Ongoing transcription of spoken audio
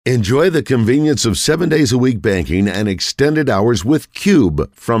Enjoy the convenience of 7 days a week banking and extended hours with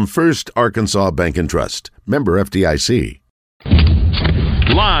Cube from First Arkansas Bank and Trust. Member FDIC.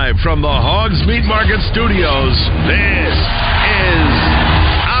 Live from the Hogs Meat Market Studios, this is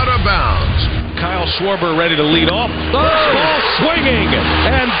Out of Bounds. Kyle Schwarber ready to lead off. The ball swinging,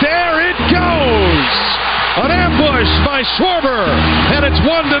 and there it goes. An ambush by Schwarber, and it's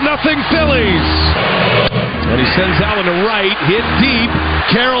 1-0 Phillies. And he sends Allen to right, hit deep.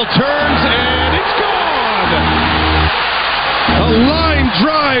 Carroll turns, and it's gone. A line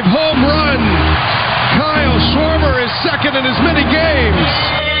drive home run. Kyle Schwarber is second in as many games.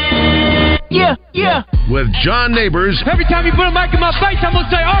 Yeah. With John Neighbors. Every time you put a mic in my face, I'm going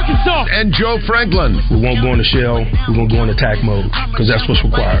to say Arkansas. And Joe Franklin. We won't go in the shell. We're going to go in attack mode because that's what's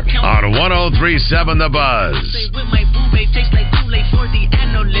required. On 103.7 The Buzz. With my boo-babe, tastes like Kool-Aid for the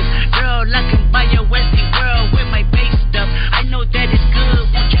analyst. Girl, I can buy your Westie world with my base stuff. I know that it's good.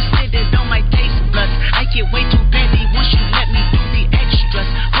 Won't you sit it on my taste buds? I get way too petty once you let me do the extras.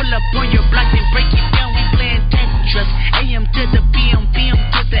 Pull up on your block and break it down. We playing Tetris. AM to the PM, PM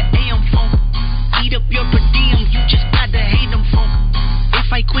to the AM phone. Eat up your per diem, you just gotta hate them funk. If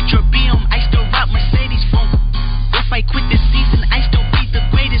I quit your BM, I still rock Mercedes funk. If I quit this season, I still be the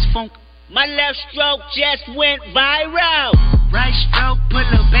greatest funk. My left stroke just went viral. Right stroke put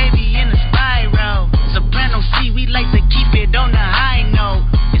a baby in a spiral. Soprano C, we like to keep it on the high note.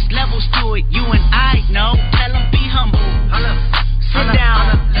 It's levels to it, you and I know. Tell them be humble. Sit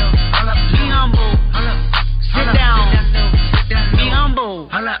down. Be humble. Sit down. Be humble.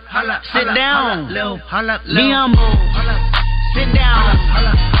 Sit down. Be humble. Sit down.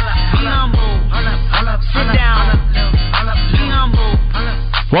 Be humble. Sit down. Be humble.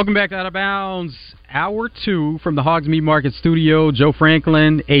 Welcome back to Out of Bounds, Hour 2 from the Hogs Meat Market Studio. Joe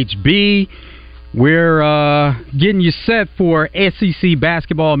Franklin, HB. We're getting you set for SEC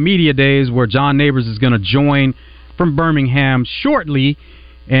Basketball Media Days, where John Neighbors is going to join from Birmingham shortly,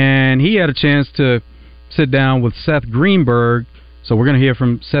 and he had a chance to sit down with Seth Greenberg. So we're going to hear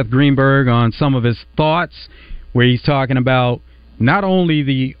from Seth Greenberg on some of his thoughts, where he's talking about not only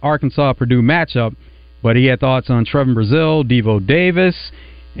the Arkansas-Purdue matchup, but he had thoughts on Trevin Brazile, Devo Davis,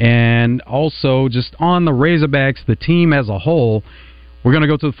 and also just on the Razorbacks, the team as a whole. We're going to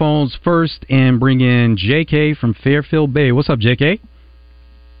go to the phones first and bring in JK from Fairfield Bay. What's up, JK?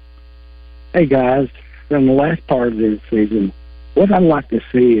 Hey, guys. From the last part of this season, what I'd like to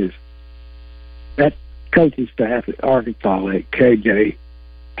see is that coaching staff at Arkansas, like KJ,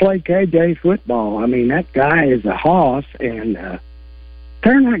 play KJ football. I mean, that guy is a hoss, and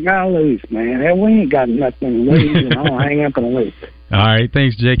turn that guy loose, man. Hell, we ain't got nothing to lose, I ain't going to lose it. All right,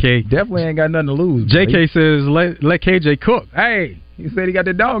 thanks, JK. Definitely ain't got nothing to lose. JK says, let KJ cook. Hey, he said he got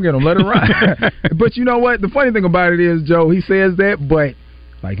the dog in him. Let him ride. But you know what? The funny thing about it is, Joe, he says that, but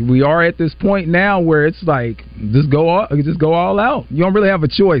like we are at this point now where it's like just go all out. You don't really have a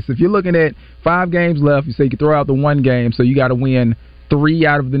choice. If you're looking at 5 games left, you say you can throw out the 1 game, so you got to win 3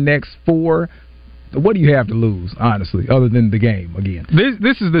 out of the next 4. What do you have to lose, honestly, other than the game again?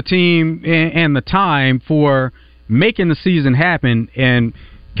 This is the team and the time for making the season happen, and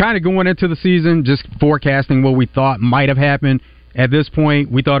kind of going into the season, just forecasting what we thought might have happened. At this point,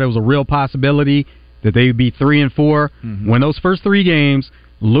 we thought it was a real possibility that they would be 3-4, win those first 3 games,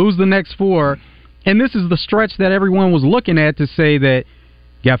 lose the next 4, and this is the stretch that everyone was looking at to say that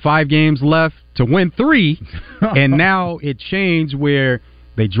got 5 games left to win 3, and now it changed where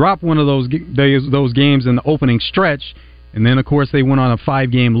they dropped one of those games in the opening stretch, and then, of course, they went on a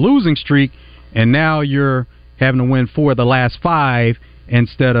 5-game losing streak, and now you're having to win 4 of the last 5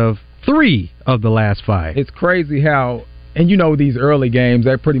 instead of 3 of the last 5. It's crazy how, and you know, these early games,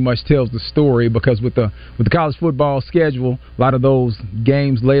 that pretty much tells the story, because with the college football schedule, a lot of those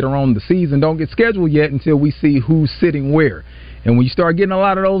games later on in the season don't get scheduled yet until we see who's sitting where. And when you start getting a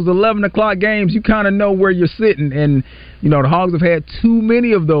lot of those 11 o'clock games, you kind of know where you're sitting. And, you know, the Hogs have had too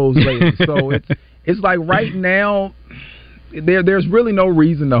many of those lately. So it's like right now, there's really no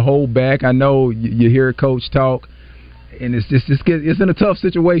reason to hold back. I know you hear Coach talk, and it's in a tough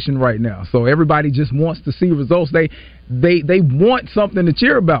situation right now. So everybody just wants to see results. They want something to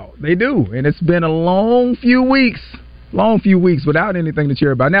cheer about. They do. And it's been a long few weeks without anything to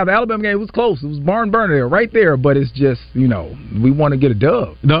cheer about. Now, the Alabama game was close. It was barn burner there, right there, but it's just, you know, we want to get a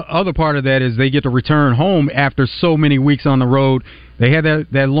dub. The other part of that is they get to return home after so many weeks on the road. They had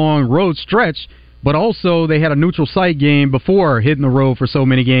that long road stretch, but also they had a neutral site game before hitting the road for so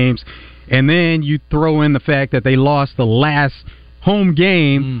many games. And then you throw in the fact that they lost the last home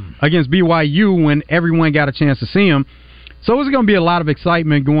game against BYU when everyone got a chance to see them. So it's going to be a lot of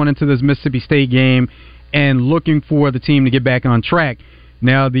excitement going into this Mississippi State game and looking for the team to get back on track.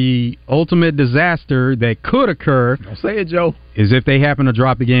 Now, the ultimate disaster that could occur, don't say it, Joe, is if they happen to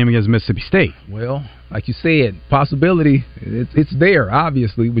drop the game against Mississippi State. Well, like you said, possibility, it's there,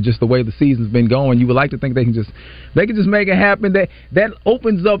 obviously, with just the way the season's been going. You would like to think they can just make it happen. That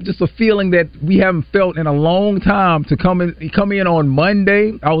opens up just a feeling that we haven't felt in a long time to come in on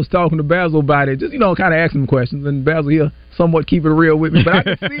Monday. I was talking to Basil about it, just, kind of asking him questions, and Basil, he'll somewhat keep it real with me, but I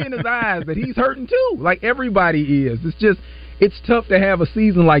can see in his eyes that he's hurting too, like everybody is. It's tough to have a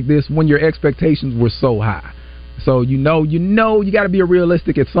season like this when your expectations were so high. So you got to be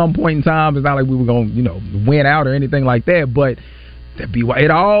realistic at some point in time. It's not like we were going to win out or anything like that. But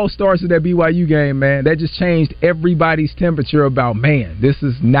it all starts with that BYU game, man. That just changed everybody's temperature about, man, this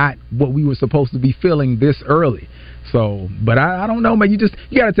is not what we were supposed to be feeling this early. So, but I don't know, man. You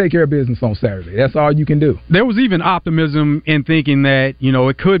got to take care of business on Saturday. That's all you can do. There was even optimism in thinking that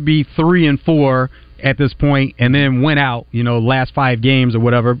it could be 3-4 at this point, and then went out, last 5 games or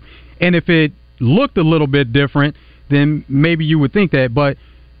whatever. And if it looked a little bit different, then maybe you would think that. But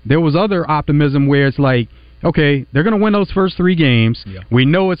there was other optimism where it's like, okay, they're going to win those first 3 games. Yeah. We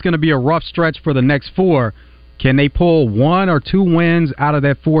know it's going to be a rough stretch for the next 4. Can they pull 1 or 2 wins out of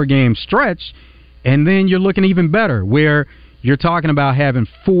that 4-game stretch? And then you're looking even better, where you're talking about having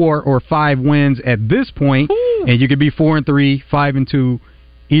 4 or 5 wins at this point, and you could be 4-3, 5-2,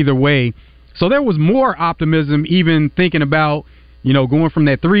 either way. So there was more optimism even thinking about, going from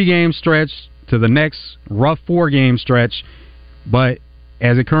that 3-game stretch to the next rough 4-game stretch. But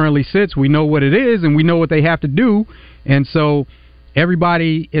as it currently sits, we know what it is and we know what they have to do. And so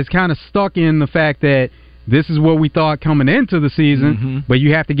everybody is kind of stuck in the fact that this is what we thought coming into the season, but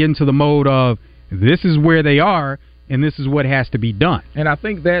you have to get into the mode of this is where they are and this is what has to be done. And I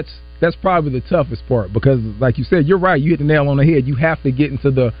think that's probably the toughest part because, like you said, you're right. You hit the nail on the head. You have to get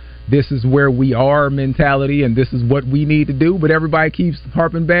into the this is where we are mentality and this is what we need to do, but everybody keeps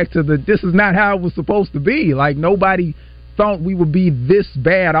harping back to this is not how it was supposed to be. Like, nobody thought we would be this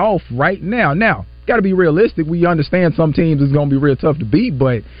bad off right now. Now, got to be realistic. We understand some teams is going to be real tough to beat,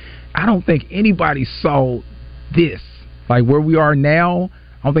 but I don't think anybody saw this. Like, where we are now,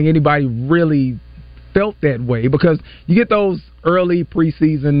 I don't think anybody really felt that way because you get those early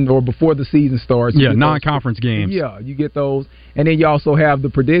preseason or before the season starts. Yeah, non-conference games. Yeah, you get those. And then you also have the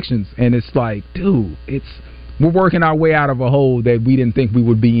predictions. And it's like, dude, we're working our way out of a hole that we didn't think we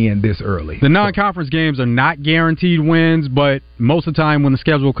would be in this early. The non-conference games are not guaranteed wins, but most of the time when the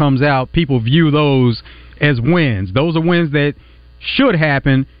schedule comes out, people view those as wins. Those are wins that should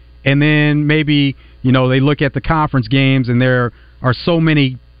happen. And then maybe, they look at the conference games and there are so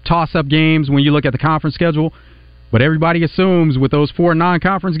many toss-up games when you look at the conference schedule, but everybody assumes with those 4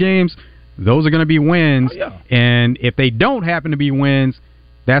 non-conference games, those are going to be wins, and if they don't happen to be wins,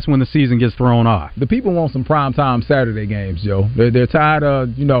 that's when the season gets thrown off. The people want some primetime Saturday games, Joe. They're tired of,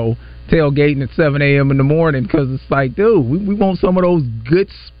 tailgating at 7 a.m. in the morning because it's like, dude, we want some of those good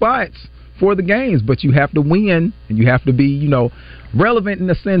spots for the games, but you have to win, and you have to be, relevant in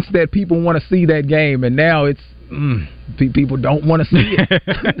the sense that people want to see that game, and now it's people don't want to see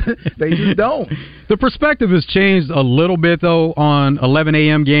it. They just don't. The perspective has changed a little bit, though, on 11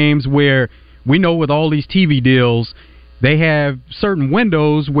 a.m. games where we know with all these TV deals, they have certain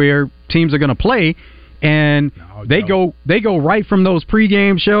windows where teams are going to play, and they go right from those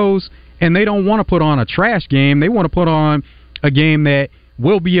pregame shows, and they don't want to put on a trash game. They want to put on a game that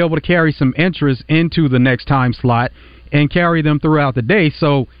will be able to carry some interest into the next time slot and carry them throughout the day.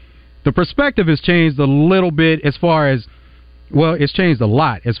 So the perspective has changed a little bit as far as, well, it's changed a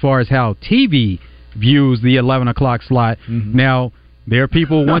lot as far as how TV views the 11 o'clock slot. Now, there are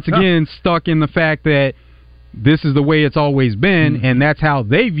people, once again, stuck in the fact that this is the way it's always been, and that's how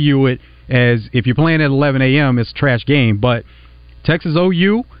they view it, as if you're playing at 11 a.m., it's a trash game. But Texas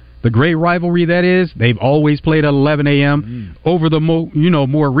OU, the great rivalry that is, they've always played at 11 a.m. Over the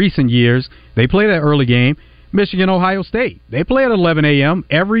more recent years, they play that early game. Michigan, Ohio State, they play at 11 a.m.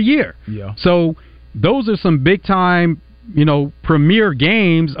 every year. Yeah. So those are some big-time, premier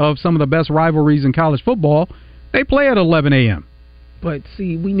games of some of the best rivalries in college football. They play at 11 a.m. But,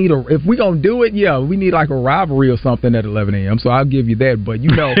 see, we need if we're going to do it, we need like a rivalry or something at 11 a.m., so I'll give you that.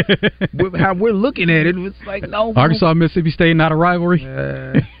 But, how we're looking at it, it's like, no. Arkansas, Mississippi State, not a rivalry?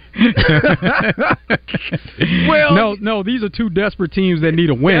 Well, no, these are 2 desperate teams that need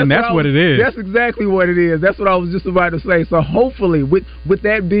a win. That's what it is. That's exactly what it is. That's what I was just about to say. So hopefully, with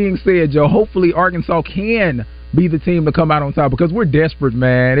that being said, Joe, hopefully Arkansas can be the team to come out on top because we're desperate,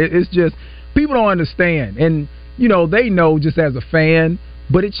 man. It's just people don't understand, and they know just as a fan,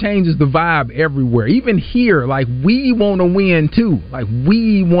 but it changes the vibe everywhere. Even here, like, we want to win too. Like,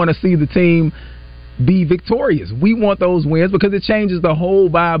 we want to see the team be victorious. We want those wins because it changes the whole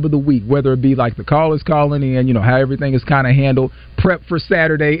vibe of the week, whether it be like the callers calling in, you know, how everything is kind of handled, prep for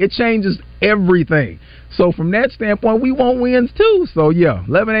Saturday. It changes everything. So from that standpoint, we want wins too. So, yeah,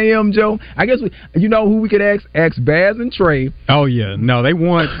 11 a.m., Joe. I guess you know who we could ask? Ask Baz and Trey. Oh, yeah. No, they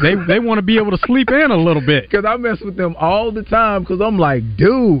want to be able to sleep in a little bit. Because I mess with them all the time because I'm like,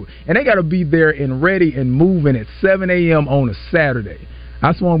 dude. And they got to be there and ready and moving at 7 a.m. on a Saturday.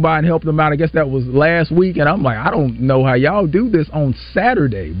 I swung by and helped them out. I guess that was last week. And I'm like, I don't know how y'all do this on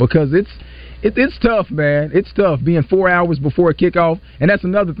Saturday because it's tough, man. It's tough being 4 hours before kickoff. And that's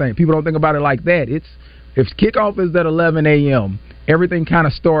another thing. People don't think about it like that. If kickoff is at 11 a.m., everything kind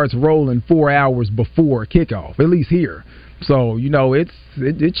of starts rolling 4 hours before kickoff, at least here. So, you know, it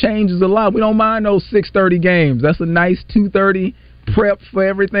changes a lot. We don't mind those 6:30 games. That's a nice 2:30 prep for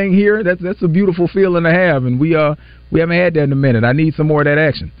everything here. That's a beautiful feeling to have, and we haven't had that in a minute. I need some more of that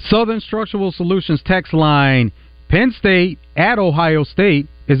action. Southern Structural Solutions text line, Penn State at Ohio State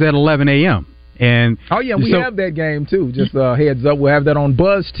is at 11 a.m. And we have that game too. Just heads up, we'll have that on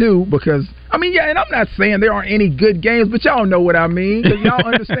Buzz too. Because and I'm not saying there aren't any good games, but y'all know what I mean. Because y'all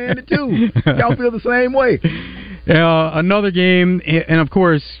understand it too. Y'all feel the same way. Another game, and of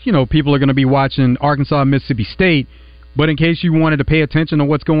course, you know, people are going to be watching Arkansas, Mississippi State. But in case you wanted to pay attention to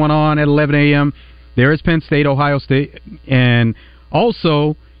what's going on at 11 a.m., there is Penn State, Ohio State, and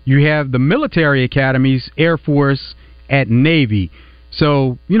also you have the military academies, Air Force at Navy.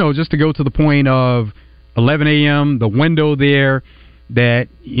 So, you know, just to go to the point of 11 a.m., the window there that,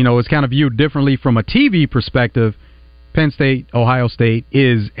 you know, is kind of viewed differently from a TV perspective, Penn State, Ohio State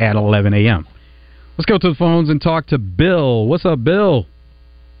is at 11 a.m. Let's go to the phones and talk to Bill. What's up, Bill?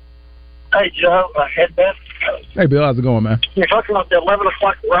 Hey, Joe. Hey, Bill. How's it going, man? You're talking about the 11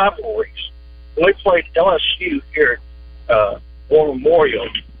 o'clock rivalries. When we played LSU here at War Memorial,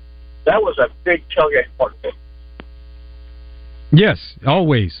 that was a big tailgate party. Yes,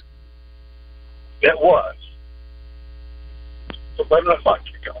 always. It was. It's 11 o'clock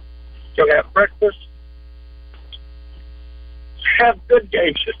kickoff. You'll have breakfast, have good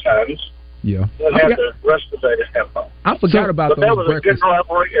games at times, and have the rest of the day to have fun. I forgot about those that was breakfast. A good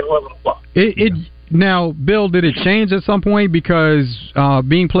rivalry at 11 o'clock. Now, Bill, did it change at some point? Because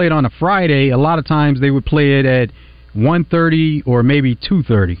being played on a Friday, a lot of times they would play it at 1:30 or maybe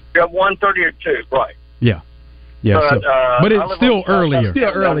 2:30. Yeah, 1:30 or 2, right. Yeah. Yeah, but it's still earlier. Still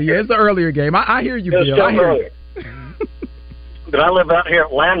early. Yeah, it's the earlier game. I hear you, Bill. I hear you. But I live out here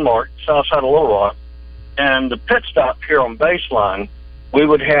at Landmark, south side of Little Rock, and the pit stop here on Baseline, we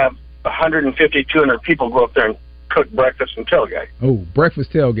would have 150, 200 people go up there and cook breakfast and tailgate. Oh,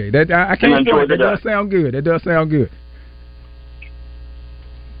 breakfast tailgate. That I can't enjoy it. That does sound good. That does sound good.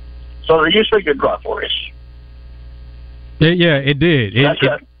 So there used to be good rivalries. Yeah, it did.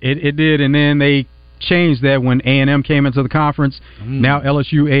 It did, and then they changed that when A&M came into the conference. Now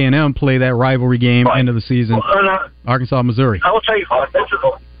LSU A&M play that rivalry game end of the season. Arkansas, Missouri. I will tell you what.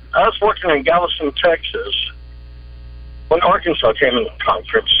 I was working in Galveston, Texas, when Arkansas came into the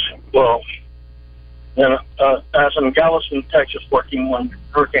conference. Well, then I was in Galveston, Texas, working when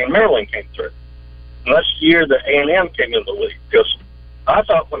Hurricane Maryland came through. And that's the year that A&M came into the league. Because I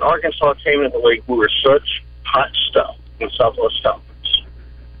thought when Arkansas came into the league, we were such hot stuff in Southwest Conference.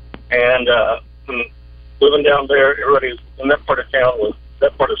 And living down there, everybody in that part of town,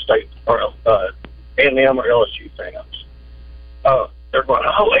 that part of the state, are A&M or LSU fans. They're going,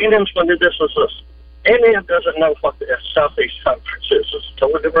 A&M's going to do this. A&M doesn't know what the Southeast Conference is. It's a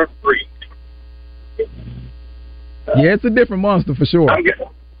totally different breed. Yeah, it's a different monster for sure.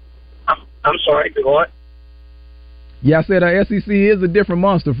 I'm sorry, what? Yeah, I said SEC is a different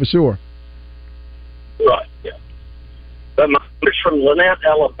monster for sure. Right, yeah. But my mother's from Lanett,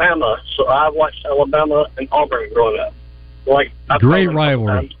 Alabama, so I watched Alabama and Auburn growing up. Great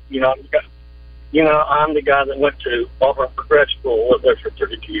rivalry. I'm the guy that went to Auburn for grad school, lived there for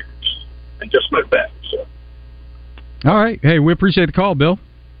 32 years, and just moved back. So. All right. Hey, we appreciate the call, Bill.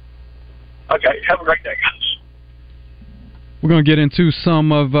 Okay, have a great day, guys. We're going to get into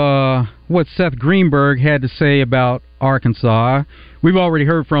some of what Seth Greenberg had to say about Arkansas. We've already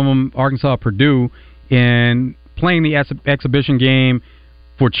heard from him, Arkansas-Purdue, in playing the exhibition game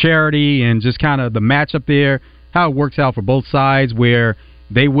for charity and just kind of the matchup there, how it works out for both sides, where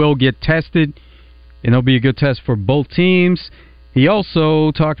they will get tested, and it'll be a good test for both teams. He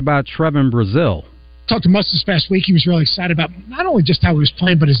also talked about Trevin Brazile. Talked to Muss this past week. He was really excited about not only just how he was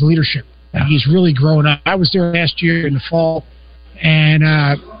playing, but his leadership. He's really grown up. I was there last year in the fall, and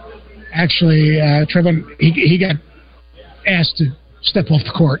actually, Trevin, he got asked to step off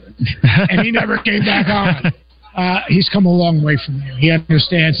the court, and he never came back on. He's come a long way from there. He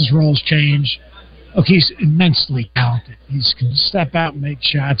understands his roles change. look, he's immensely talented. He can step out and make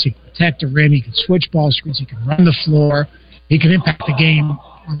shots. He can protect the rim. He can switch ball screens. He can run the floor. He can impact the game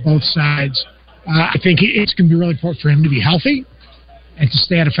on both sides. I think it's going to be really important for him to be healthy and to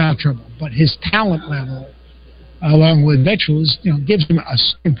stay out of foul trouble. But his talent level, along with Mitchell, gives him a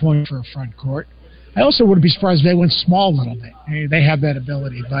starting point for a front court. I also wouldn't be surprised if they went small a little bit. They have that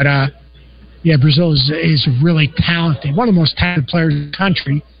ability. But, Brazil is really talented. One of the most talented players in the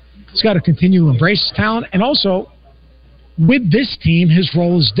country. He's got to continue to embrace his talent. And also, with this team, his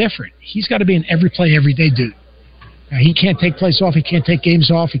role is different. He's got to be an every play, every day dude. He can't take plays off. He can't take games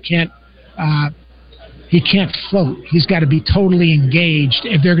off. He can't float. He's got to be totally engaged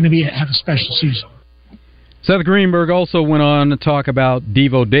if they're going to have a special season. Seth Greenberg also went on to talk about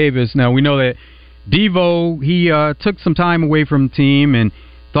Devo Davis. Now, we know that Devo, he took some time away from the team and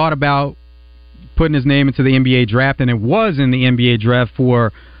thought about putting his name into the NBA draft, and it was in the NBA draft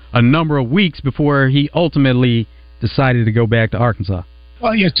for a number of weeks before he ultimately decided to go back to Arkansas.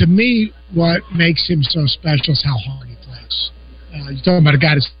 Well, to me, what makes him so special is how hard he plays. You're talking about a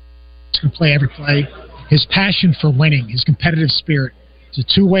guy that's going to play every play. His passion for winning, his competitive spirit. He's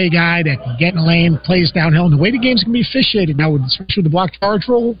a two-way guy that can get in the lane, plays downhill, and the way the game's going to be officiated now, especially with the block charge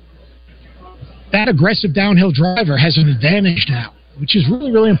rule, that aggressive downhill driver has an advantage now, which is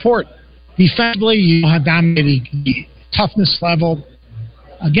really, really important. Defensively, you have dominating toughness level.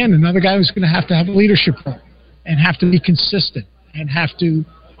 Again, another guy who's going to have a leadership role and have to be consistent and have to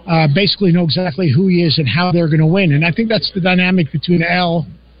basically know exactly who he is and how they're going to win. And I think that's the dynamic between L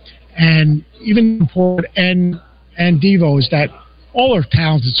and even Port and Devo, is that all are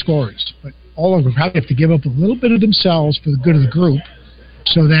talented scorers, but all of them probably have to give up a little bit of themselves for the good of the group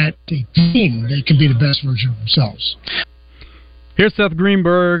so that the team, they can be the best version of themselves. Here's Seth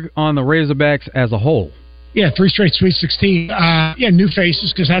Greenberg on the Razorbacks as a whole. Yeah, 3 straight Sweet 16. New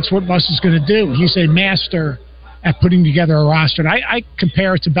faces, because that's what Muss is going to do. He's a master at putting together a roster. And I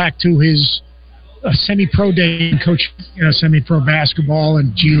compare it back to his semi-pro day, coach, semi-pro basketball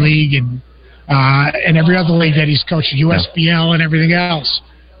and G League and every other league that he's coached, USBL and everything else.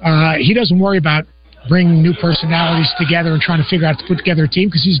 He doesn't worry about bringing new personalities together and trying to figure out to put together a team,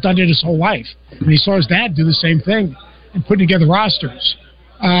 because he's done it his whole life. And he saw his dad do the same thing and putting together rosters.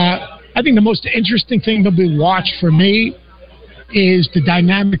 I think the most interesting thing to be watched for me is the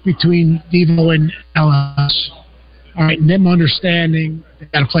dynamic between Devo and LS. All right, and them understanding they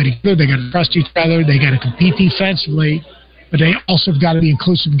got to play together, they got to trust each other, they got to compete defensively, but they also got to be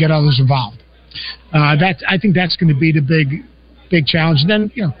inclusive and get others involved. I think that's going to be the big challenge. And then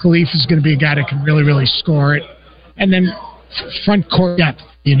Khalif is going to be a guy that can really, really score it, and then front court depth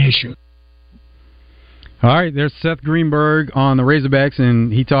be an issue. All right, there's Seth Greenberg on the Razorbacks,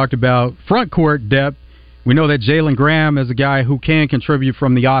 and he talked about front court depth. We know that Jalen Graham is a guy who can contribute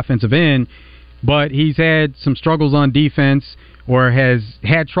from the offensive end, but he's had some struggles on defense or has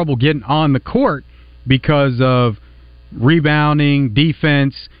had trouble getting on the court because of rebounding,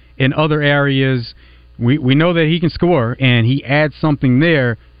 defense, in other areas. We know that he can score, and he adds something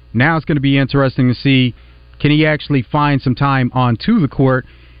there. Now it's going to be interesting to see, can he actually find some time onto the court?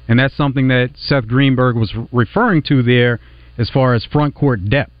 And that's something that Seth Greenberg was referring to there as far as front court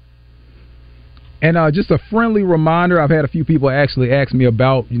depth. And just a friendly reminder, I've had a few people actually ask me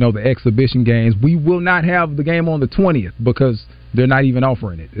about, the exhibition games. We will not have the game on the 20th because they're not even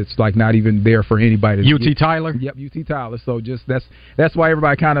offering it. It's like not even there for anybody. UT Tyler? Yep, UT Tyler. So just that's why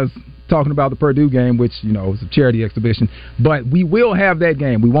everybody kind of talking about the Purdue game, which, is a charity exhibition. But we will have that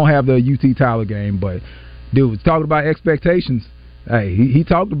game. We won't have the UT Tyler game. But, dude, talking about expectations. Hey, he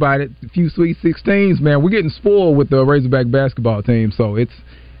talked about it. A few Sweet 16s, man. We're getting spoiled with the Razorback basketball team, so it's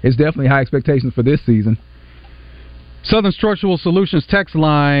definitely high expectations for this season. Southern Structural Solutions text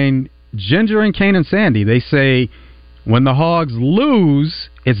line, Ginger and Kane and Sandy. They say, when the Hogs lose,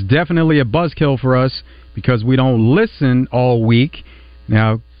 it's definitely a buzzkill for us because we don't listen all week.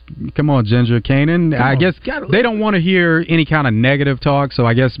 Now, come on, Ginger, Kanan. I guess they don't want to hear any kind of negative talk, so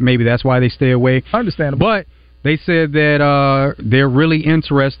I guess maybe that's why they stay away. Understandable. But they said that they're really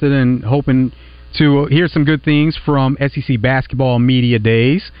interested in hoping to hear some good things from SEC basketball media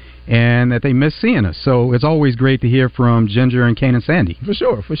days, and that they miss seeing us. So it's always great to hear from Ginger and Kane and Sandy. For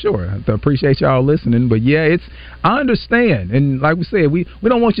sure. I appreciate y'all listening. But yeah, I understand. And like we said, we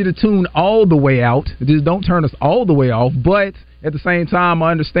don't want you to tune all the way out. Just don't turn us all the way off. But at the same time,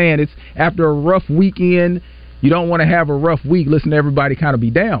 I understand it's after a rough weekend. You don't want to have a rough week, listen to everybody kind of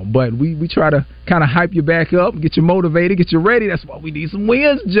be down. But we try to kind of hype you back up, get you motivated, get you ready. That's why we need some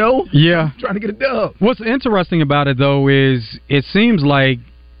wins, Joe. Yeah. Trying to get a dub. What's interesting about it, though, is it seems like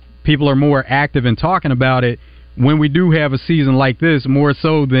people are more active in talking about it when we do have a season like this, more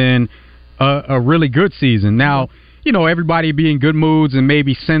so than a really good season. Now, everybody be in good moods and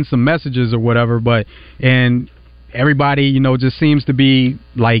maybe send some messages or whatever, and everybody, just seems to be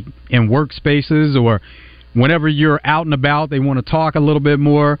like in workspaces or whenever you're out and about, they want to talk a little bit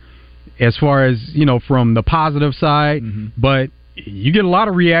more as far as, from the positive side. Mm-hmm. But you get a lot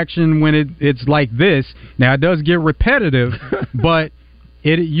of reaction when it's like this. Now, it does get repetitive, but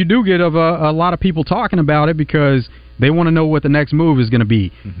you do get a lot of people talking about it because they want to know what the next move is going to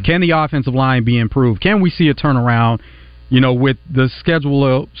be. Mm-hmm. Can the offensive line be improved? Can we see a turnaround, with the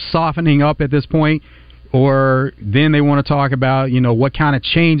schedule softening up at this point? Or then they want to talk about, what kind of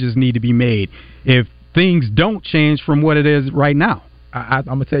changes need to be made if things don't change from what it is right now. I'm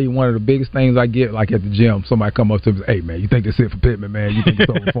going to tell you one of the biggest things I get, like at the gym, somebody come up to me and say, hey, man, you think this it for Pittman, man? You think it's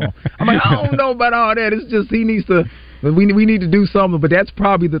over for him? I'm like, I don't know about all that. It's just he needs to – we need to do something. But that's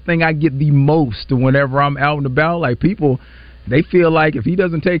probably the thing I get the most whenever I'm out and about. Like, people, they feel like if he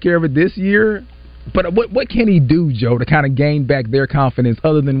doesn't take care of it this year – but what can he do, Joe, to kind of gain back their confidence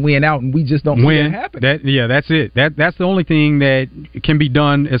other than win out, and we just don't see that happen? That's it. That's the only thing that can be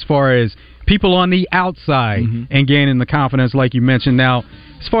done as far as people on the outside and gaining the confidence, like you mentioned. Now,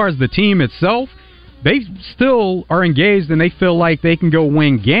 as far as the team itself, they still are engaged and they feel like they can go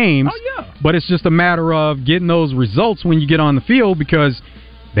win games. Oh, yeah. But it's just a matter of getting those results when you get on the field because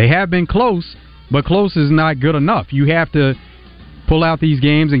they have been close, but close is not good enough. You have to pull out these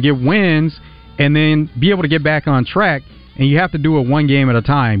games and get wins and then be able to get back on track, and you have to do it one game at a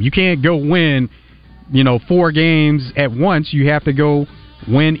time. You can't go win, 4 games at once. You have to go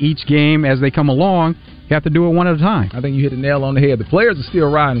win each game as they come along. You have to do it one at a time. I think you hit the nail on the head. The players are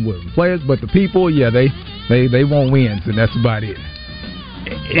still riding with them. But the people, they want wins, and that's about it.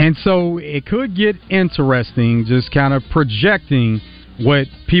 And so it could get interesting just kind of projecting what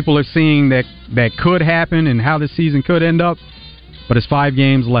people are seeing that could happen and how the season could end up, but it's 5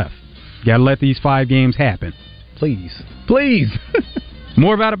 games left. Got to let these 5 games happen. Please.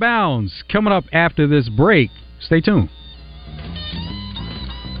 More of Out of Bounds coming up after this break. Stay tuned.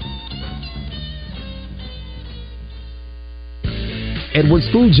 Edwards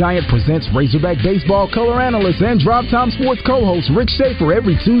Food Giant presents Razorback Baseball color analyst and Drive Time Sports co-host Rick Schaefer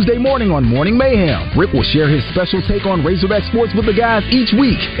every Tuesday morning on Morning Mayhem. Rick will share his special take on Razorback sports with the guys each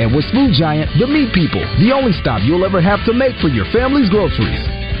week. Edwards Food Giant, the meat people, the only stop you'll ever have to make for your family's groceries.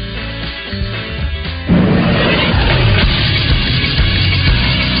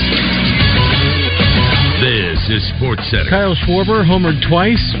 This is Sports Center. Kyle Schwarber homered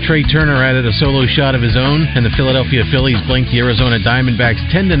twice. Trey Turner added a solo shot of his own, and the Philadelphia Phillies blanked the Arizona Diamondbacks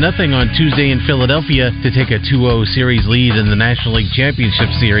 10-0 on Tuesday in Philadelphia to take a 2-0 series lead in the National League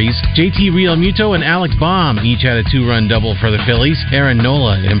Championship Series. JT Realmuto and Alex Baum each had a 2-run double for the Phillies. Aaron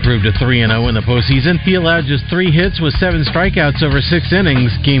Nola improved to 3-0 in the postseason. He allowed just 3 hits with 7 strikeouts over 6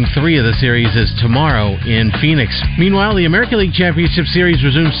 innings. Game 3 of the series is tomorrow in Phoenix. Meanwhile, the American League Championship Series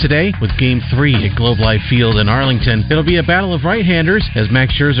resumes today with Game 3 at Globe Life Field in Arlington. It'll be a battle of right-handers as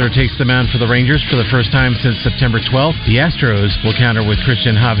Max Scherzer takes the mound for the Rangers for the first time since September 12th. The Astros will counter with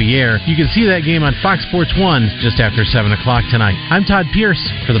Christian Javier. You can see that game on Fox Sports 1 just after 7 o'clock tonight. I'm Todd Pierce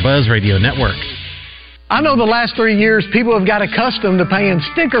for the Buzz Radio Network. I know the last 3 years people have got accustomed to paying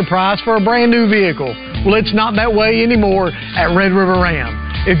sticker price for a brand new vehicle. Well, it's not that way anymore at Red River Ram.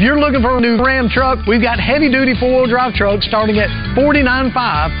 If you're looking for a new Ram truck, we've got heavy-duty four-wheel drive trucks starting at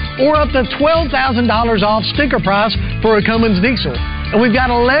 $49,500 or up to $12,000 off sticker price for a Cummins diesel. And we've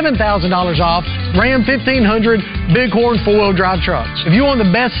got $11,000 off Ram 1500 Bighorn four-wheel drive trucks. If you want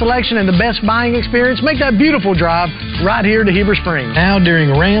the best selection and the best buying experience, make that beautiful drive right here to Heber Springs. Now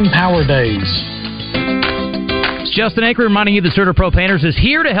during Ram Power Days. Justin Anker reminding you that CertaPro Painters is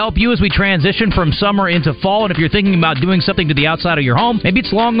here to help you as we transition from summer into fall. And if you're thinking about doing something to the outside of your home, maybe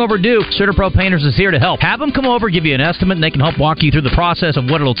it's long overdue, CertaPro Painters is here to help. Have them come over, give you an estimate, and they can help walk you through the process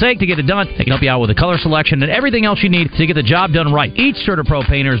of what it'll take to get it done. They can help you out with the color selection and everything else you need to get the job done right. Each CertaPro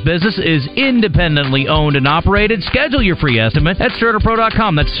Painters business is independently owned and operated. Schedule your free estimate at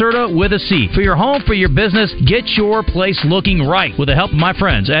CertaPro.com. That's Certa with a C. For your home, for your business, get your place looking right with the help of my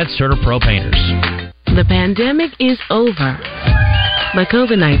friends at CertaPro Painters. The pandemic is over, but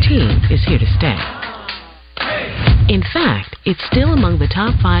COVID-19 is here to stay. In fact, it's still among the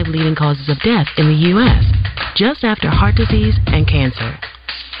top 5 leading causes of death in the U.S., just after heart disease and cancer.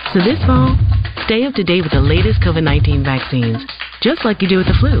 So this fall, stay up to date with the latest COVID-19 vaccines, just like you do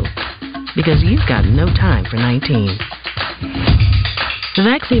with the flu, because you've got no time for 19. The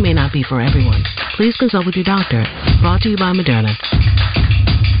vaccine may not be for everyone. Please consult with your doctor. Brought to you by Moderna.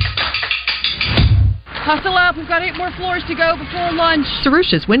 Hustle up. We've got 8 more floors to go before lunch.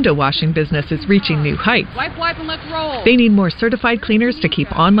 Sarusha's window washing business is reaching new heights. Wipe, and let's roll. They need more certified cleaners to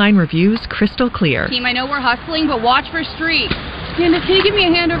keep online reviews crystal clear. Team, I know we're hustling, but watch for streaks. Candace, can you give me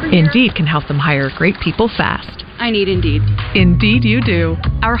a hand over here? Indeed can help them hire great people fast. I need Indeed. Indeed you do.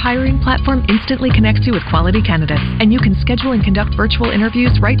 Our hiring platform instantly connects you with quality candidates, and you can schedule and conduct virtual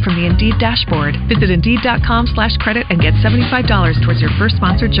interviews right from the Indeed dashboard. Visit Indeed.com/credit and get $75 towards your first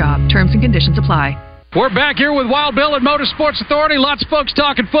sponsored job. Terms and conditions apply. We're back here with Wild Bill at Motorsports Authority. Lots of folks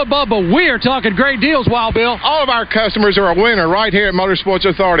talking football, but we're talking great deals, Wild Bill. All of our customers are a winner right here at Motorsports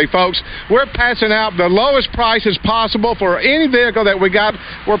Authority, folks. We're passing out the lowest prices possible for any vehicle that we got.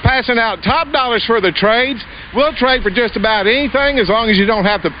 We're passing out top dollars for the trades. We'll trade for just about anything as long as you don't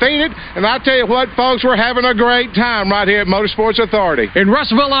have to feed it. And I tell you what, folks, we're having a great time right here at Motorsports Authority. In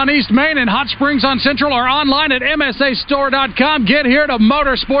Russellville on East Main and Hot Springs on Central or online at msastore.com. Get here to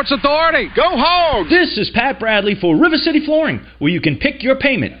Motorsports Authority. Go Hogs! This is Pat Bradley for River City Flooring, where you can pick your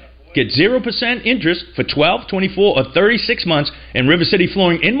payment. Get 0% interest for 12, 24, or 36 months, and River City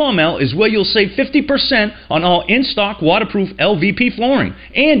Flooring in Maumelle is where you'll save 50% on all in-stock waterproof LVP flooring.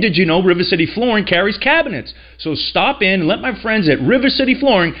 And did you know River City Flooring carries cabinets? So stop in and let my friends at River City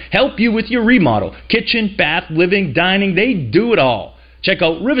Flooring help you with your remodel. Kitchen, bath, living, dining, they do it all. Check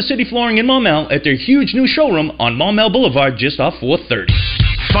out River City Flooring in Maumelle at their huge new showroom on Maumelle Boulevard just off 430.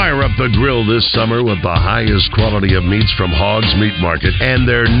 Fire up the grill this summer with the highest quality of meats from Hogs Meat Market and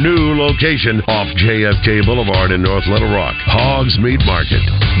their new location off JFK Boulevard in North Little Rock. Hogs Meat Market,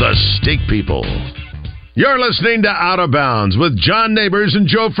 the steak people. You're listening to Out of Bounds with John Neighbors and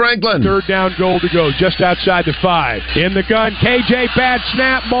Joe Franklin. Third down, goal to go, just outside the 5. In the gun, KJ, bad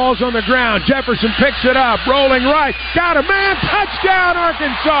snap, ball's on the ground. Jefferson picks it up, rolling right. Got a man, touchdown,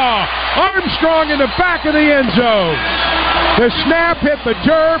 Arkansas. Armstrong in the back of the end zone. The snap hit the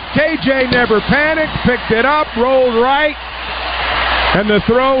turf. KJ never panicked, picked it up, rolled right, and the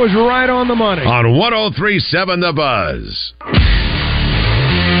throw was right on the money. On 103.7 The Buzz.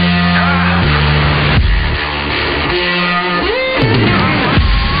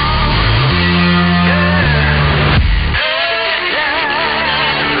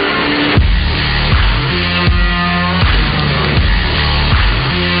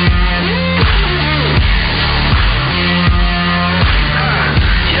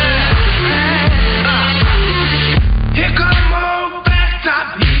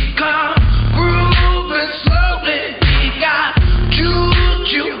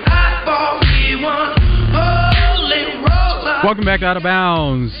 Welcome back to Out of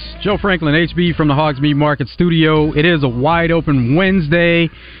Bounds. Joe Franklin, HB from the Hogs Meat Market Studio. It is a wide open Wednesday.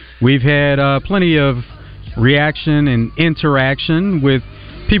 We've had plenty of reaction and interaction with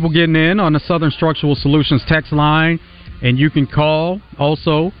people getting in on the Southern Structural Solutions text line. And you can call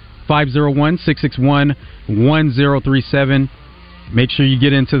also 501-661-1037. Make sure you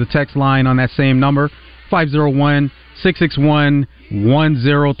get into the text line on that same number,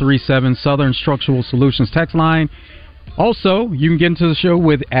 501-661-1037, Southern Structural Solutions text line. Also, you can get into the show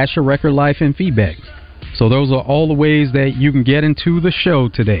with Asher Record Life and feedback. So those are all the ways that you can get into the show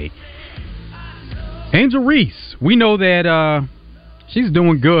today. Angel Reese, we know that she's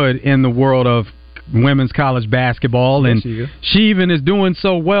doing good in the world of women's college basketball, and she even is doing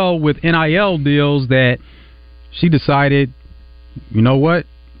so well with NIL deals that she decided, you know what,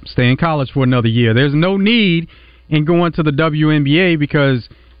 stay in college for another year. There's no need in going to the WNBA because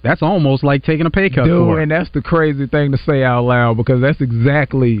that's almost like taking a pay cut for her. And that's the crazy thing to say out loud because that's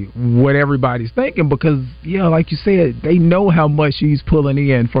exactly what everybody's thinking because, yeah, like you said, they know how much she's pulling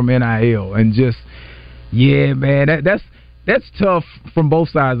in from NIL. And just, yeah, man, that's tough from both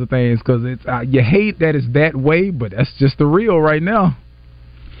sides of things because it's you hate that it's that way, but that's just the real right now.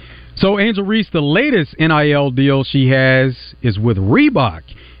 So Angel Reese, the latest NIL deal she has is with Reebok.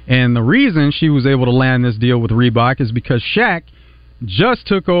 And the reason she was able to land this deal with Reebok is because Shaq just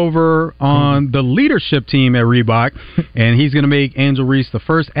took over on the leadership team at Reebok, and he's going to make Angel Reese the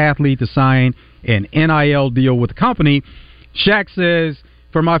first athlete to sign an NIL deal with the company. Shaq says,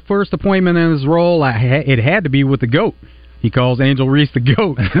 for my first appointment in his role, it had to be with the GOAT. He calls Angel Reese the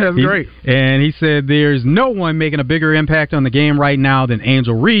GOAT. That's great. And he said there's no one making a bigger impact on the game right now than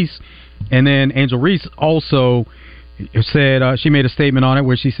Angel Reese. And then Angel Reese also said, she made a statement on it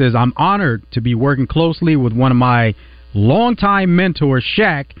where she says, I'm honored to be working closely with one of my longtime mentor,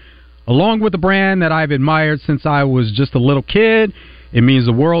 Shaq, along with the brand that I've admired since I was just a little kid. It means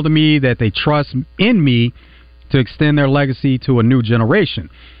the world to me that they trust in me to extend their legacy to a new generation.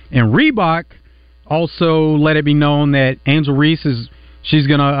 And Reebok also let it be known that Angel Reese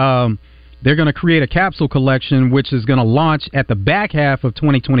they're gonna create a capsule collection which is gonna launch at the back half of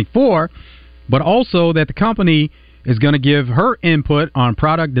 2024. but also that the company is going to give her input on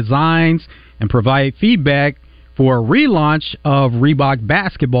product designs and provide feedback for a relaunch of Reebok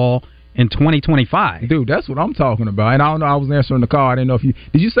basketball in 2025. Dude, that's what I'm talking about. And I don't know, I was answering the call. I didn't know if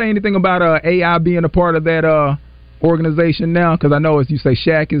did you say anything about AI being a part of that organization now? Because I know, as you say,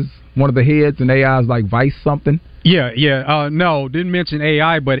 Shaq is one of the heads and AI is like vice something. Yeah. No, didn't mention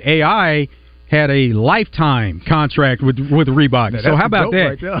AI, but AI had a lifetime contract with Reebok. Now, so how about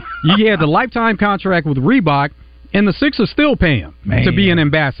that? Right You had the lifetime contract with Reebok, and the Sixers still pay him to be an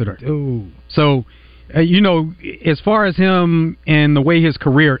ambassador. Dude. So, as far as him and the way his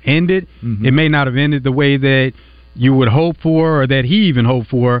career ended, it may not have ended the way that you would hope for or that he even hoped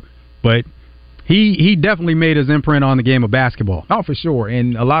for, but he definitely made his imprint on the game of basketball. Oh, for sure.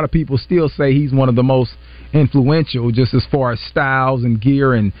 And a lot of people still say he's one of the most influential just as far as styles and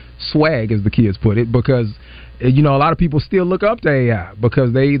gear and swag, as the kids put it, because a lot of people still look up to AI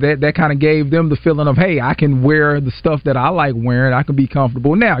because that kind of gave them the feeling of, hey, I can wear the stuff that I like wearing. I can be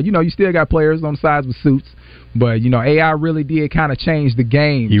comfortable. Now, you still got players on the sides with suits, but, AI really did kind of change the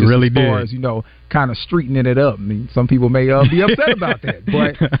game. He really did. As far as, kind of straightening it up. I mean, some people may be upset about that,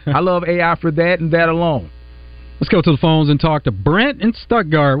 but I love AI for that and that alone. Let's go to the phones and talk to Brent in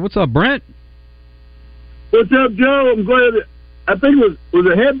Stuttgart. What's up, Brent? What's up, Joe? I'm glad I think it was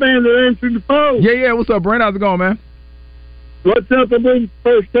a headband that answered the phone. Yeah. What's up, Brent? How's it going, man? What's up? I think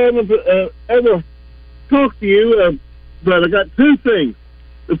first time I've ever talked to you, but I got two things.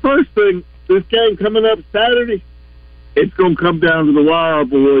 The first thing, this game coming up Saturday, it's going to come down to the wire,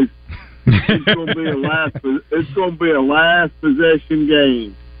 boys. It's going to be a last possession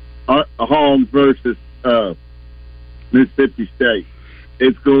game. Hogs versus Mississippi State.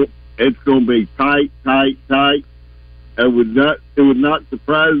 It's going to be tight. It would not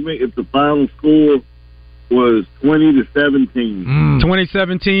surprise me if the final score was 20-17.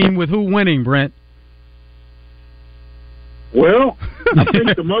 2017 with who winning, Brent? Well, I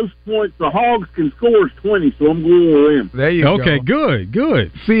think the most points the Hogs can score is 20, so I'm going with them. There you go. Okay,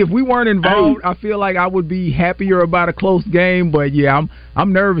 good. See, if we weren't involved, I feel like I would be happier about a close game, but yeah,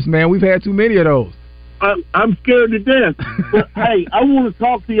 I'm nervous, man. We've had too many of those. I'm scared to death. But, hey, I want to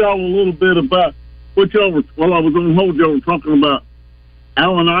talk to y'all a little bit about what y'all were, while I was on hold, y'all were talking about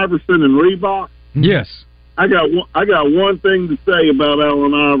Allen Iverson and Reebok. Yes. I got one thing to say about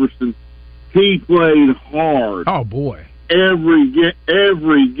Allen Iverson. He played hard. Oh, boy. Every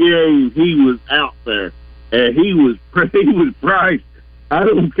game he was out there, and he was priced. I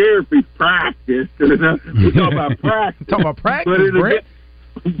don't care if he practiced. We're talking about practice.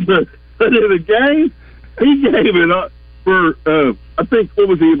 But in a game, he gave it up for I think what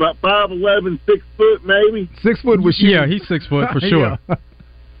was he, about 5'11", 6 foot maybe. 6 foot was yeah, he's 6 foot for sure.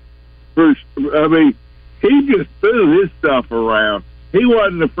 I mean, he just threw his stuff around. He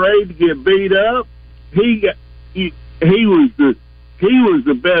wasn't afraid to get beat up. He was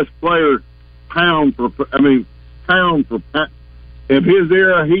the best player pound for pound. In his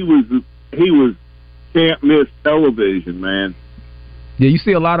era, he was can't miss television, man. Yeah, you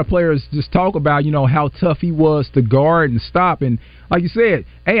see a lot of players just talk about, how tough he was to guard and stop. And like you said,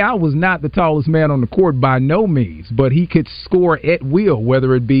 AI was not the tallest man on the court by no means, but he could score at will,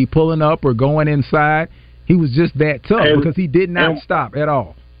 whether it be pulling up or going inside. He was just that tough because he did not stop at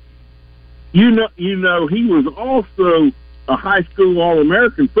all. He was also a high school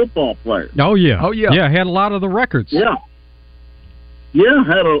All-American football player. Oh yeah. Yeah, had a lot of the records. Yeah,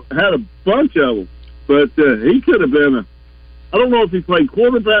 had a bunch of them, but he could have been I don't know if he played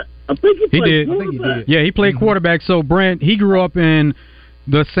quarterback. I think he played quarterback. I think he did. Yeah, he played quarterback. So Brent, he grew up in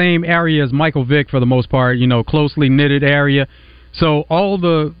the same area as Michael Vick for the most part. Closely knitted area. So all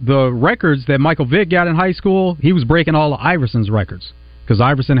the records that Michael Vick got in high school, he was breaking all of Iverson's records because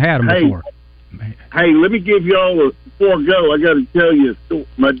Iverson had them before. Hey, let me give y'all before I go. I got to tell you a story.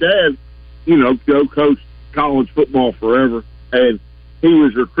 My dad, Joe coached college football forever, and he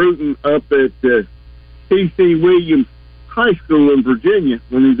was recruiting up at T.C. Williams High School in Virginia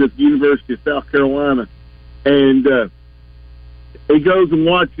when he was at the University of South Carolina, and he goes and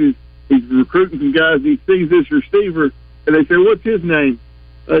watches. He's recruiting some guys. He sees this receiver, and they say, "What's his name?"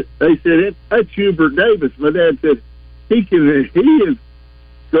 They said, "That's Hubert Davis." My dad said, "He is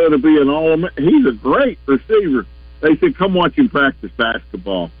going to be an all-American. He's a great receiver." They said, "Come watch him practice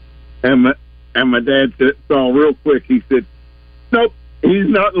basketball." And my dad saw real quick. He said, "Nope, he's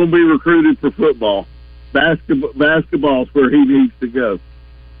not going to be recruited for football. Basketball's where he needs to go."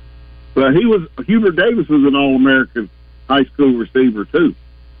 But Hubert Davis was an All-American high school receiver too.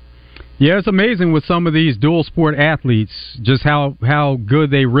 Yeah, it's amazing with some of these dual sport athletes just how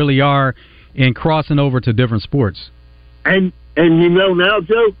good they really are in crossing over to different sports. And now,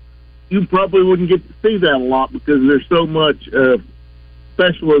 Joe, you probably wouldn't get to see that a lot because there's so much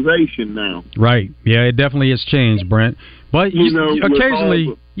specialization now. Right. Yeah, it definitely has changed, Brent. But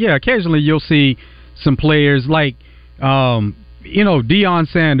occasionally you'll see some players like, Deion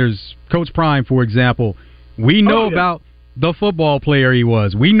Sanders, Coach Prime, for example. We know about the football player he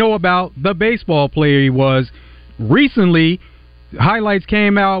was. We know about the baseball player he was. Recently, highlights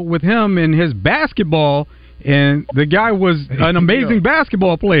came out with him in his basketball, and the guy was an amazing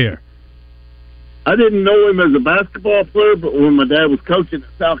basketball player. I didn't know him as a basketball player, but when my dad was coaching at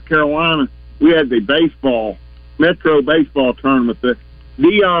South Carolina, we had the Metro baseball tournament.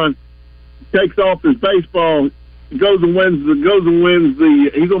 Deion takes off his baseball, goes and wins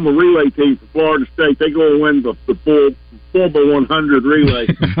the. He's on the relay team for Florida State. They go and win the 4x100 relay.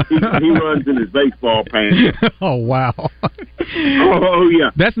 he runs in his baseball pants. Oh wow! Oh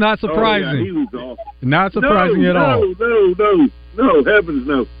yeah, that's not surprising. Oh, yeah, he was awesome. Not surprising at all. No, heavens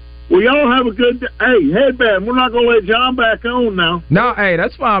no. Well, y'all have a good day. Hey, Headband, we're not going to let John back on now. No, hey,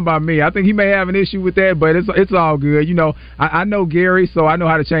 that's fine by me. I think he may have an issue with that, but it's all good. I know Gary, so I know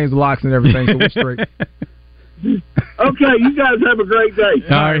how to change the locks and everything, so we're straight. Okay, you guys have a great day.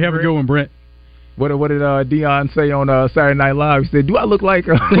 All right, have a good one, Brent. What did Deion say on Saturday Night Live? He said, do I look like...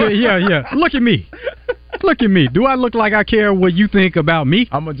 Yeah. Look at me. Look at me. Do I look like I care what you think about me?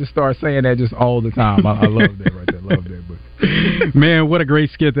 I'm going to just start saying that just all the time. I love that right there. Love that. But man, what a great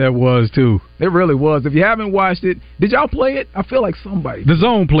skit that was, too. It really was. If you haven't watched it, did y'all play it? I feel like somebody. The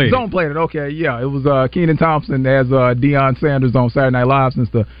Zone played it. The Zone played it. Okay, yeah. It was Kenan Thompson as Deion Sanders on Saturday Night Live since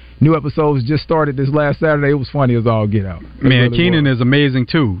the new episodes just started this last Saturday. It was funny as all get out. Man, really Kenan is amazing,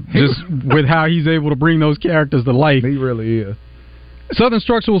 too. Just with how he's able to bring those characters to life. He really is. Southern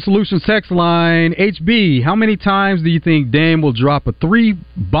Structural Solutions text line, HB, how many times do you think Dame will drop a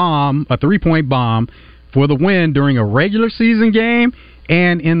three-point bomb for the win during a regular season game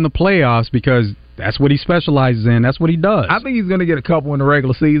and in the playoffs? Because that's what he specializes in. That's what he does. I think he's going to get a couple in the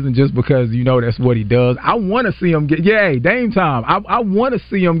regular season just because, that's what he does. I want to see him get, Dame time. I want to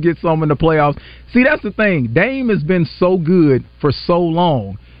see him get some in the playoffs. See, that's the thing. Dame has been so good for so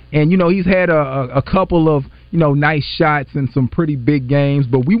long. And, he's had a couple of, nice shots in some pretty big games,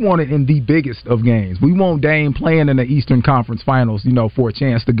 but we want it in the biggest of games. We want Dame playing in the Eastern Conference Finals, for a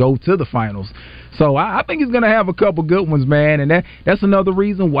chance to go to the finals. So I think he's going to have a couple good ones, man, and that's another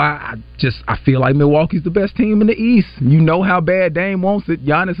reason why I feel like Milwaukee's the best team in the East. You know how bad Dame wants it.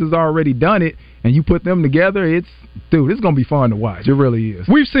 Giannis has already done it, and you put them together, it's going to be fun to watch. It really is.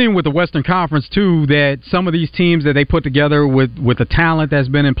 We've seen with the Western Conference, too, that some of these teams that they put together with the talent that's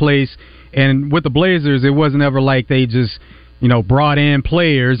been in place, and with the Blazers, it wasn't ever like they just, brought in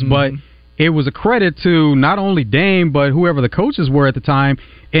players, but it was a credit to not only Dame, but whoever the coaches were at the time,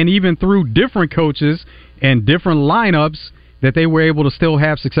 and even through different coaches and different lineups, that they were able to still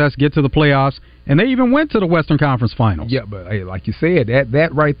have success, get to the playoffs, and they even went to the Western Conference Finals. Yeah, but hey, like you said, that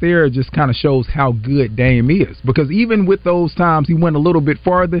right there just kind of shows how good Dame is. Because even with those times he went a little bit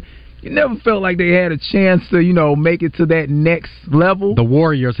farther, it never felt like they had a chance to, make it to that next level. The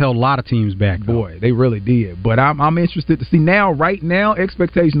Warriors held a lot of teams back, though. Boy, they really did. But I'm interested to see right now,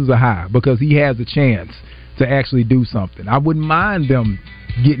 expectations are high because he has a chance to actually do something. I wouldn't mind them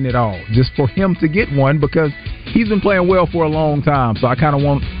getting it all just for him to get one because he's been playing well for a long time. So I kind of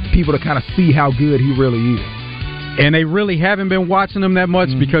want people to kind of see how good he really is. And they really haven't been watching him that much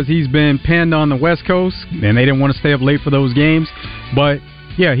because he's been pinned on the West Coast, and they didn't want to stay up late for those games. But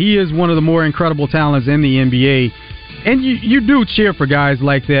yeah, he is one of the more incredible talents in the NBA. And you do cheer for guys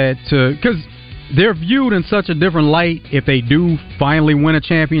like that because they're viewed in such a different light if they do finally win a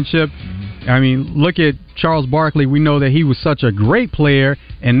championship. I mean, look at Charles Barkley. We know that he was such a great player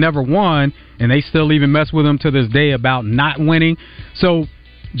and never won, and they still even mess with him to this day about not winning. So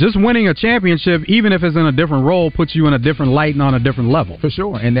just winning a championship, even if it's in a different role, puts you in a different light and on a different level. For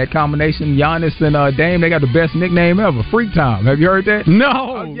sure. And that combination, Giannis and Dame, they got the best nickname ever, Freak Time. Have you heard that?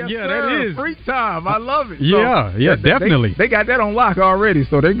 No. Yes, yeah, sir. that is. Freak Time. I love it. Yeah, definitely. They got that on lock already,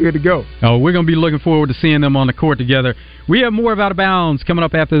 so they're good to go. Oh, we're going to be looking forward to seeing them on the court together. We have more of Out of Bounds coming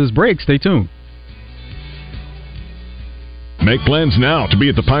up after this break. Stay tuned. Make plans now to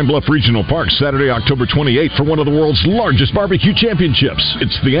be at the Pine Bluff Regional Park Saturday, October 28th for one of the world's largest barbecue championships.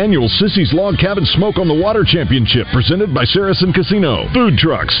 It's the annual Sissy's Log Cabin Smoke on the Water Championship presented by Saracen Casino. Food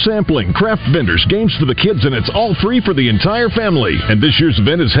trucks, sampling, craft vendors, games for the kids, and it's all free for the entire family. And this year's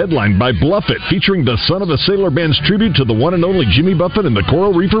event is headlined by Bluff It, featuring the Son of a Sailor Band's tribute to the one and only Jimmy Buffett and the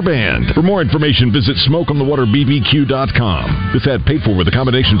Coral Reefer Band. For more information, visit SmokeOnTheWaterBBQ.com. This ad paid for with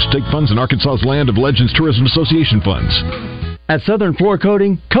accommodations to take funds in Arkansas's Land of Legends Tourism Association funds. At Southern Floor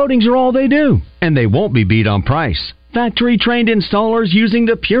Coating, coatings are all they do, and they won't be beat on price. Factory-trained installers using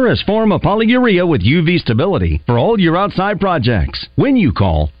the purest form of polyurea with UV stability for all your outside projects. When you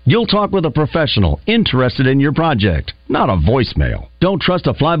call, you'll talk with a professional interested in your project, not a voicemail. Don't trust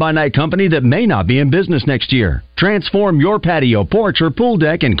a fly-by-night company that may not be in business next year. Transform your patio, porch, or pool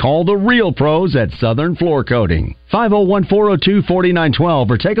deck and call the real pros at Southern Floor Coating. 501-402-4912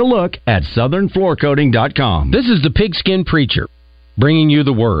 or take a look at southernfloorcoating.com. This is the Pigskin Preacher, bringing you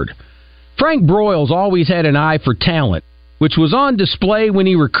the word. Frank Broyles always had an eye for talent, which was on display when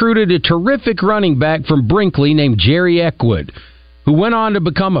he recruited a terrific running back from Brinkley named Jerry Eckwood, who went on to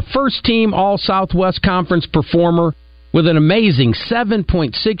become a first-team All-Southwest Conference performer with an amazing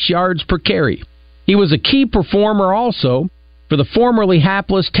 7.6 yards per carry. He was a key performer also for the formerly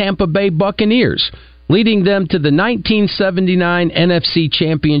hapless Tampa Bay Buccaneers, leading them to the 1979 NFC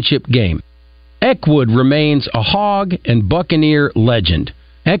Championship game. Eckwood remains a Hog and Buccaneer legend.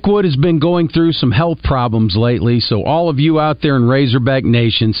 Eckwood has been going through some health problems lately, so all of you out there in Razorback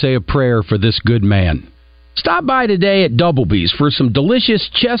Nation, say a prayer for this good man. Stop by today at Doublebee's for some delicious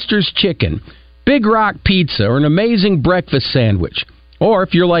Chester's chicken, Big Rock pizza, or an amazing breakfast sandwich. Or,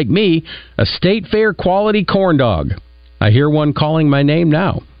 if you're like me, a State Fair quality corn dog. I hear one calling my name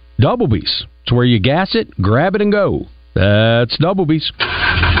now. Doublebee's. It's where you gas it, grab it, and go. That's Doublebee's.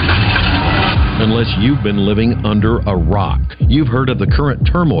 Unless you've been living under a rock, you've heard of the current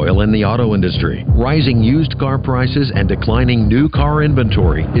turmoil in the auto industry. Rising used car prices and declining new car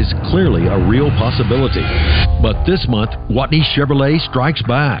inventory is clearly a real possibility. But this month, Watney Chevrolet strikes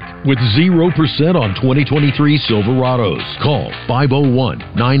back with 0% on 2023 Silverados. Call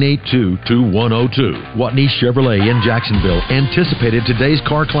 501-982-2102. Watney Chevrolet in Jacksonville anticipated today's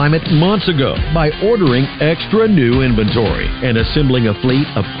car climate months ago by ordering extra new inventory and assembling a fleet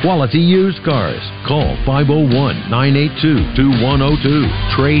of quality used cars. Call 501-982-2102.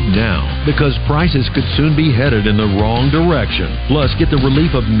 Trade now, because prices could soon be headed in the wrong direction. Plus, get the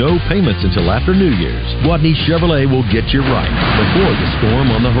relief of no payments until after New Year's. Watney Chevrolet will get you right before the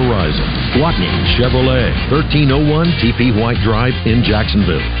storm on the horizon. Watney Chevrolet, 1301 TP White Drive in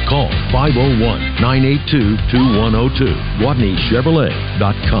Jacksonville. Call 501-982-2102.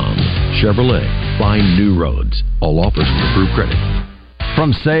 WatneyChevrolet.com. Chevrolet. Find new roads. All offers with approved credit.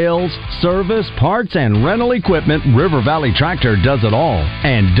 From sales, service, parts, and rental equipment, River Valley Tractor does it all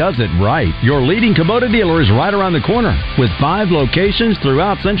and does it right. Your leading Kubota dealer is right around the corner with 5 locations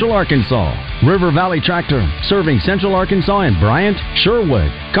throughout Central Arkansas. River Valley Tractor, serving Central Arkansas in Bryant,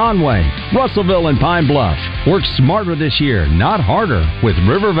 Sherwood, Conway, Russellville, and Pine Bluff. Work smarter this year, not harder, with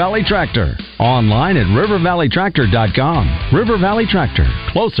River Valley Tractor. Online at rivervalleytractor.com. River Valley Tractor,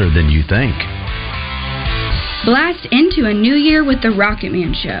 closer than you think. Blast into a new year with the Rocket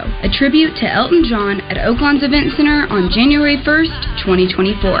Man Show, a tribute to Elton John at Oaklawn's Event Center on January 1st,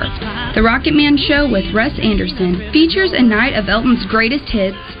 2024. The Rocket Man Show with Russ Anderson features a night of Elton's greatest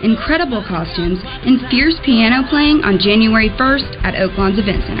hits, incredible costumes, and fierce piano playing on January 1st at Oaklawn's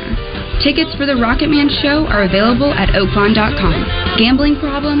Event Center. Tickets for the Rocket Man Show are available at oaklawn.com. Gambling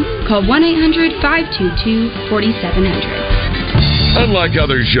problem? Call 1-800-522-4700. Unlike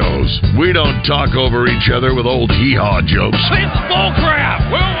other shows, we don't talk over each other with old hee-haw jokes. It's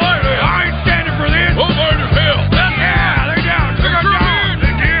bullcrap! Well, I ain't standing for this! Well, hell! Yeah, they're down! They're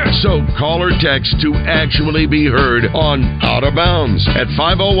down! So call or text to actually be heard on Out of Bounds at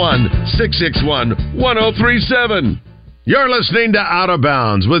 501-661-1037. You're listening to Out of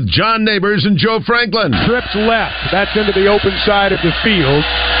Bounds with John Neighbors and Joe Franklin. Trips left. That's into the open side of the field.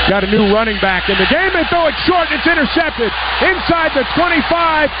 Got a new running back in the game. They throw it short, and it's intercepted. Inside the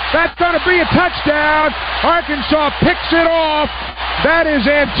 25. That's going to be a touchdown. Arkansas picks it off. That is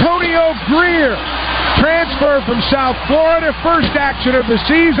Antonio Greer. Transfer from South Florida. First action of the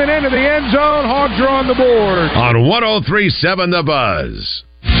season into the end zone. Hogs are on the board. On 103.7 The Buzz.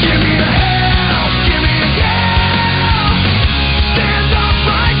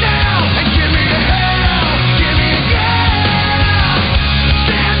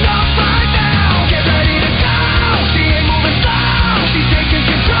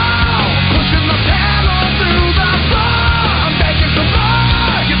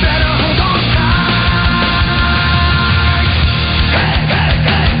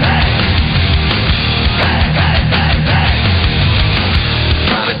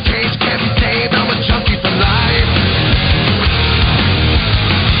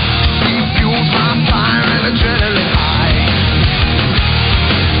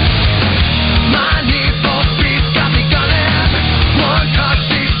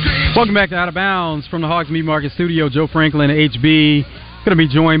 Welcome back to Out of Bounds from the Hogs Meat Market Studio. Joe Franklin, HB. Going to be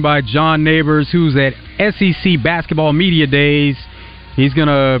joined by John Neighbors, who's at SEC Basketball Media Days. He's going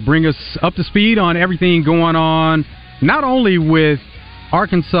to bring us up to speed on everything going on not only with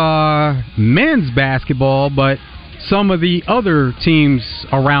Arkansas men's basketball, but some of the other teams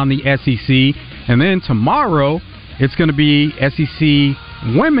around the SEC. And then tomorrow, it's going to be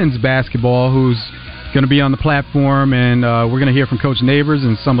SEC women's basketball who's going to be on the platform, and we're going to hear from Coach Neighbors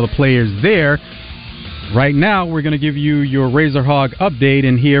and some of the players there. Right now, we're going to give you your Razor Hog update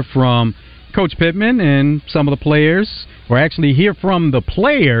and hear from Coach Pittman and some of the players, or actually hear from the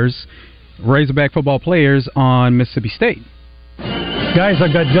players, Razorback football players on Mississippi State. Guys,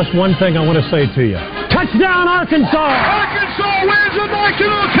 I've got just one thing I want to say to you. Touchdown, Arkansas! Arkansas wins the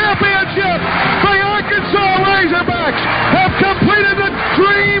national championship! The Arkansas Razorbacks have completed the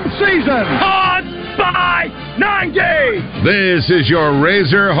dream season! On by 90! This is your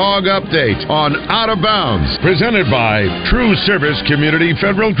Razor Hog Update on Out of Bounds, presented by True Service Community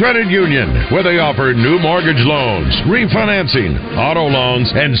Federal Credit Union, where they offer new mortgage loans, refinancing, auto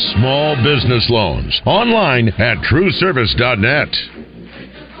loans, and small business loans. Online at trueservice.net.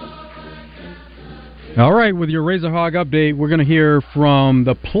 All right, with your Razor Hog update, we're going to hear from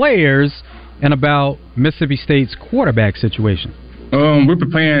the players and about Mississippi State's quarterback situation. We're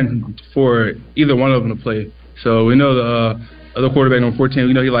preparing for either one of them to play. So we know the other quarterback, number 14,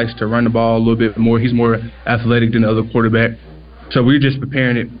 we know he likes to run the ball a little bit more. He's more athletic than the other quarterback. So we're just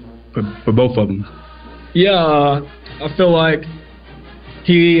preparing it for both of them. Yeah, I feel like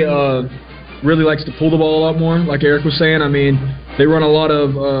he really likes to pull the ball a lot more, like Eric was saying. I mean, they run a lot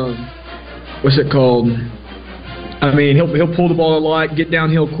of, what's it called? I mean, he'll pull the ball a lot, get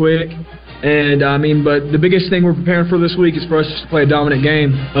downhill quick. And, I mean, but the biggest thing we're preparing for this week is for us just to play a dominant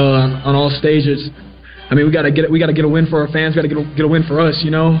game on all stages. I mean, we got to get a win for our fans. We got to get a win for us, you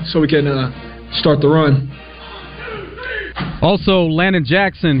know, so we can start the run. Also, Landon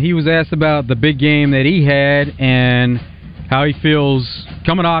Jackson, he was asked about the big game that he had and how he feels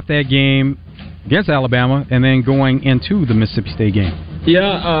coming off that game against Alabama and then going into the Mississippi State game. Yeah,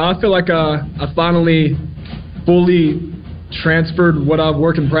 I feel like I finally fully transferred what I've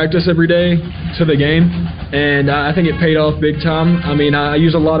worked in practice every day to the game, and I think it paid off big time. I mean, I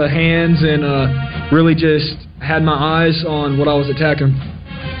used a lot of hands and really just had my eyes on what I was attacking.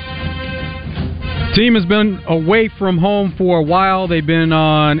 Team has been away from home for a while. They've been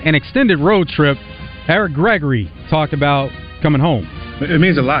on an extended road trip. Eric Gregory talked about coming home. It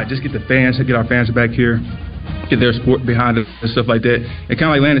means a lot. Just get our fans back here, get their support behind us and stuff like that. And kind of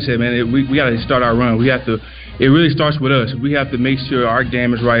like Landon said, man, we got to start our run. We have to. It really starts with us. We have to make sure our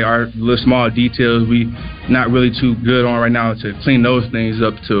game is right, our little small details we not really too good on right now, to clean those things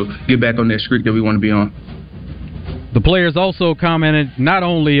up to get back on that streak that we want to be on. The players also commented not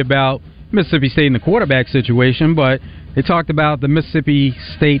only about Mississippi State and the quarterback situation, but they talked about the Mississippi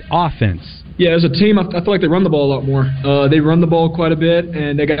State offense. Yeah, as a team, I feel like they run the ball a lot more. They run the ball quite a bit,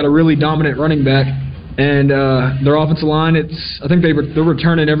 and they got a really dominant running back. And their offensive line, I think they're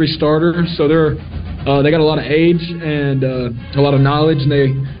returning every starter, so they got a lot of age and a lot of knowledge, and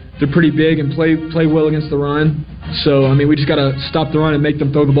they're pretty big and play well against the run. So I mean, we just got to stop the run and make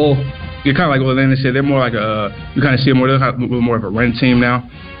them throw the ball. You're kind of like what Landon said. They're more like you kind of see them more of a run team now,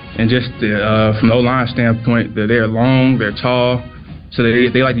 and just from the O-line standpoint, they're long, they're tall, so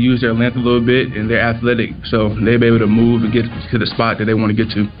they like to use their length a little bit, and they're athletic, so they'll be able to move and get to the spot that they want to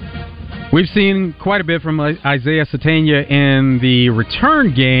get to. We've seen quite a bit from Isaiah Satania in the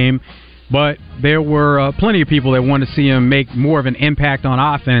return game, but there were plenty of people that wanted to see him make more of an impact on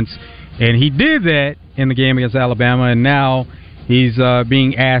offense, and he did that in the game against Alabama, and now he's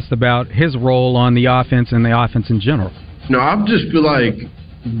being asked about his role on the offense and the offense in general. No, I just feel like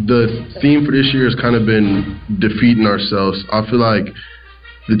the theme for this year has kind of been defeating ourselves. I feel like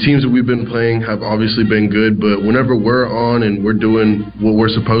the teams that we've been playing have obviously been good, but whenever we're on and we're doing what we're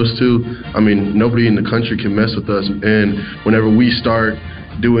supposed to, I mean, nobody in the country can mess with us. And whenever we start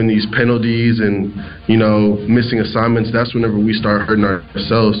doing these penalties and, you know, missing assignments, that's whenever we start hurting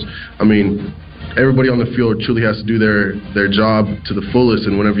ourselves. I mean, everybody on the field truly has to do their job to the fullest,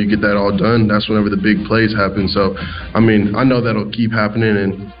 and whenever you get that all done, that's whenever the big plays happen. So, I mean, I know that'll keep happening,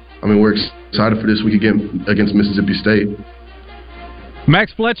 and, I mean, we're excited for this week against Mississippi State.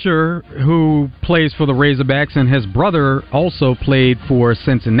 Max Fletcher, who plays for the Razorbacks, and his brother also played for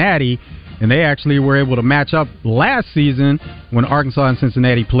Cincinnati, and they actually were able to match up last season when Arkansas and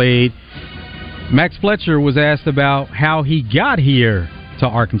Cincinnati played. Max Fletcher was asked about how he got here to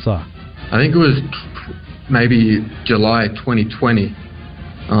Arkansas. I think it was maybe July 2020.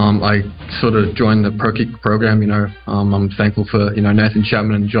 I sort of joined the Pro Kick program. You know, I'm thankful for Nathan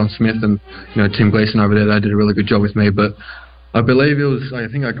Chapman and John Smith and Tim Gleason over there. They did a really good job with me. But I believe I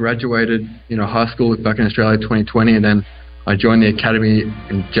think I graduated high school back in Australia 2020, and then I joined the academy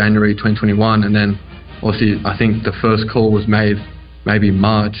in January 2021, and then obviously I think the first call was made maybe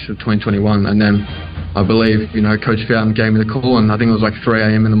March of 2021, and then I believe, Coach Fountain gave me the call, and I think it was like 3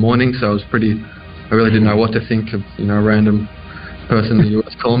 a.m. in the morning, so I really didn't know what to think of, a random person in the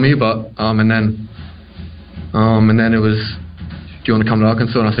US calling me, but, and then it was, do you want to come to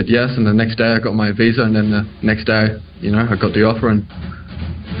Arkansas? And I said yes, and the next day I got my visa, and then the next day, I got the offer, and,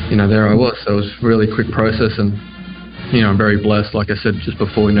 there I was. So it was a really quick process, and, I'm very blessed, like I said just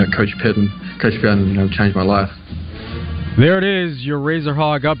before, Coach Pitt and Coach Fountain, changed my life. There it is, your Razor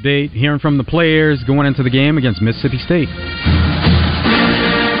Hog update, hearing from the players going into the game against Mississippi State.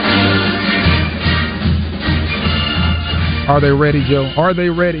 Are they ready, Joe? Are they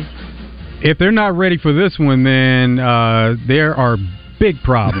ready? If they're not ready for this one, then there are big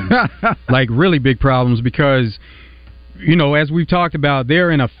problems, like really big problems, because, as we've talked about,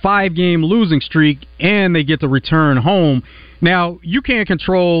 they're in a 5-game losing streak, and they get to return home. Now, you can't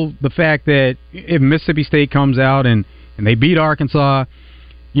control the fact that if Mississippi State comes out and they beat Arkansas,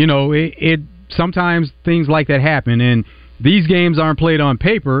 it sometimes things like that happen, and these games aren't played on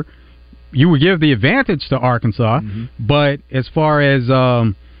paper. You would give the advantage to Arkansas, but as far as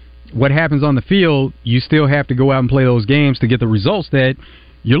what happens on the field, you still have to go out and play those games to get the results that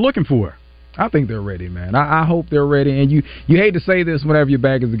you're looking for. I think they're ready, man. I hope they're ready. And you hate to say this whenever your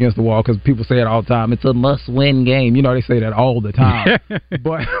back is against the wall, because people say it all the time. It's a must-win game. They say that all the time.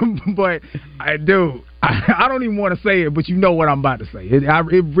 but I do. I don't even want to say it, but you know what I'm about to say. I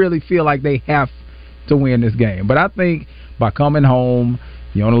really feel like they have to win this game. But I think by coming home,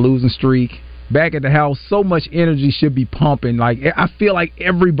 you're on a losing streak, back at the house, so much energy should be pumping. Like, I feel like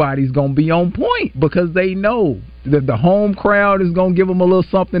everybody's going to be on point because they know that the home crowd is going to give them a little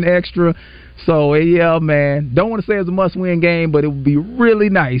something extra. So, yeah, man, don't want to say it's a must-win game, but it would be really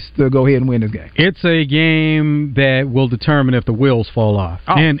nice to go ahead and win this game. It's a game that will determine if the wheels fall off.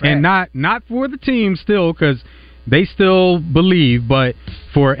 Oh, and not for the team still, because they still believe, but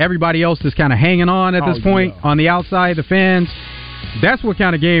for everybody else that's kind of hanging on at this point on the outside, the fans, that's what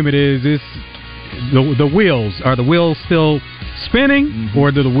kind of game it is. It's the wheels. Are the wheels still spinning,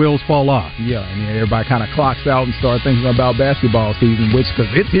 or do the wheels fall off? Yeah, and everybody kind of clocks out and start thinking about basketball season, because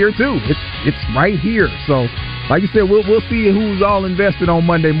it's here too. It's right here. So, like you said, we'll see who's all invested on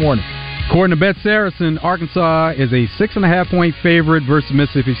Monday morning. According to Bet Saracen, Arkansas is a 6.5-point favorite versus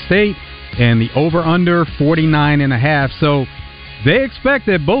Mississippi State, and the over/under 49.5. So they expect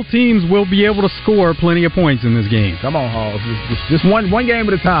that both teams will be able to score plenty of points in this game. Come on, Hogs. Just one game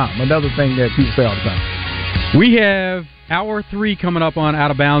at a time. Another thing that people say all the time. We have Hour 3 coming up on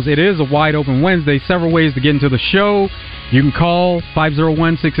Out of Bounds. It is a wide open Wednesday. Several ways to get into the show. You can call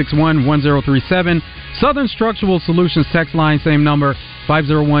 501-661-1037. Southern Structural Solutions text line, same number,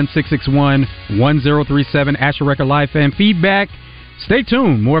 501-661-1037. Asher Record Live fan feedback. Stay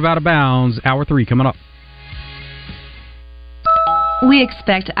tuned. More of Out of Bounds. Hour 3 coming up. We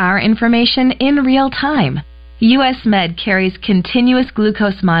expect our information in real time. U.S. Med carries continuous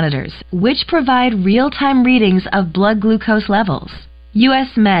glucose monitors, which provide real-time readings of blood glucose levels.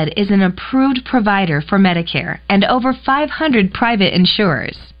 U.S. Med is an approved provider for Medicare and over 500 private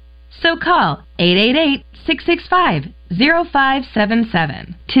insurers. So call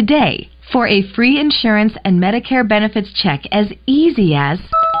 888-665-0577 today for a free insurance and Medicare benefits check as easy as...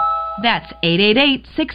 That's 888-665-0577.